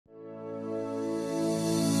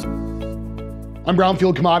I'm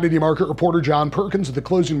Brownfield commodity market reporter John Perkins with the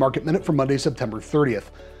closing market minute for Monday, September 30th.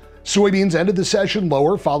 Soybeans ended the session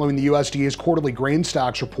lower following the USDA's quarterly grain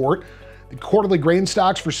stocks report. The quarterly grain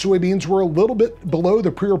stocks for soybeans were a little bit below the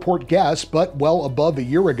pre-report guess, but well above a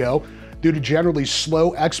year ago due to generally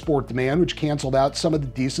slow export demand, which canceled out some of the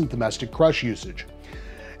decent domestic crush usage.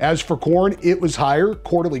 As for corn, it was higher.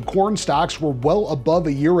 Quarterly corn stocks were well above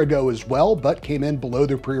a year ago as well, but came in below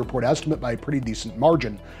their pre-report estimate by a pretty decent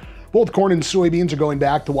margin. Both corn and soybeans are going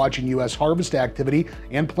back to watching U.S. harvest activity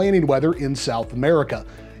and planting weather in South America.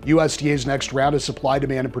 USDA's next round of supply,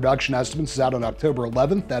 demand, and production estimates is out on October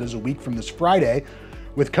 11th. That is a week from this Friday,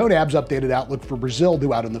 with CONAB's updated outlook for Brazil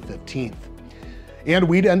due out on the 15th. And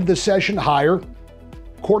wheat ended the session higher.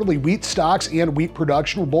 Quarterly wheat stocks and wheat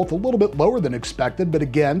production were both a little bit lower than expected, but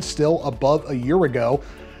again, still above a year ago.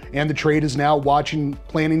 And the trade is now watching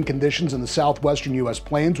planting conditions in the southwestern U.S.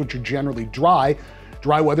 plains, which are generally dry.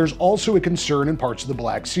 Dry weather is also a concern in parts of the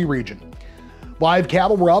Black Sea region. Live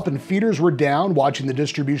cattle were up and feeders were down, watching the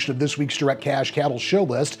distribution of this week's direct cash cattle show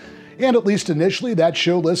list. And at least initially, that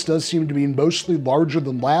show list does seem to be mostly larger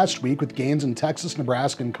than last week, with gains in Texas,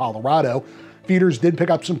 Nebraska, and Colorado. Feeders did pick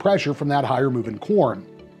up some pressure from that higher move in corn.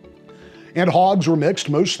 And hogs were mixed,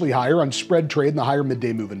 mostly higher on spread trade and the higher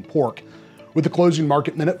midday move in pork. With the closing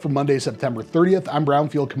market minute for Monday, September 30th, I'm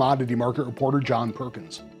Brownfield commodity market reporter John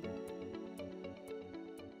Perkins.